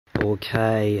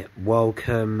Okay,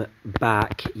 welcome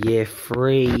back, year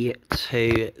 3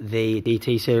 to the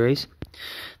DT series.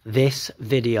 This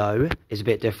video is a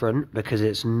bit different because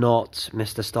it's not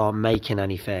Mr. Star making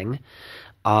anything.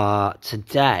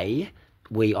 Today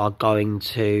we are going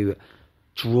to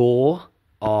draw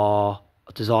our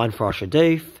design for our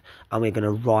shaduf and we're going to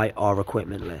write our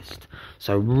equipment list.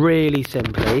 So really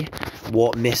simply,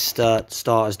 what Mr.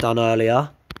 Star has done earlier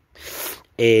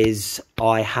is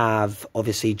I have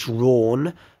obviously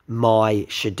drawn my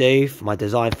shaduf, my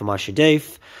design for my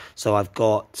shaduf. So I've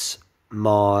got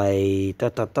my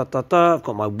I've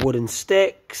got my wooden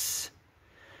sticks,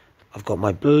 I've got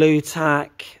my blue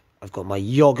tack, I've got my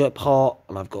yogurt pot,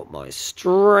 and I've got my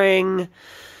string.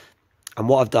 And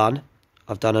what I've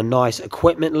done a nice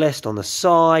equipment list on the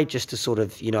side just to sort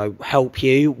of, you know, help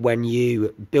you when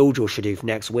you build your shaduf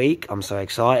next week. I'm so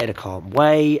excited, I can't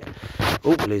wait.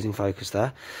 Oh, we're losing focus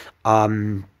there.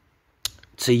 To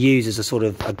use as a sort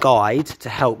of a guide to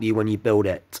help you when you build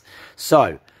it.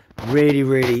 So,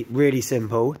 really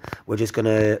simple. We're just going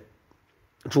to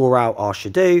draw out our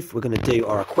shaduf. We're going to do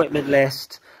our equipment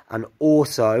list. And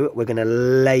also, we're going to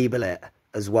label it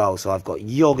as well. So, I've got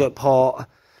yogurt pot,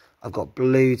 I've got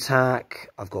blue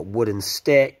tack, I've got wooden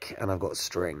stick, and I've got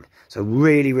string. So,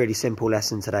 really simple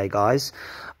lesson today, guys.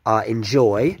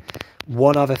 Enjoy.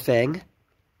 One other thing.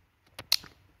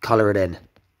 Colour it in.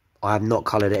 I have not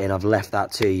coloured it in. I've left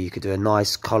that to you. You could do a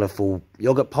nice colourful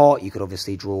yogurt pot. You could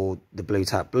obviously draw the blue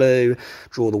tack blue,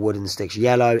 draw the wooden sticks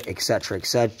yellow, etc,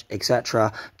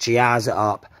 etc. Jazz it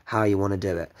up how you want to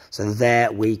do it. So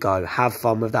there we go. Have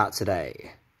fun with that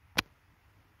today.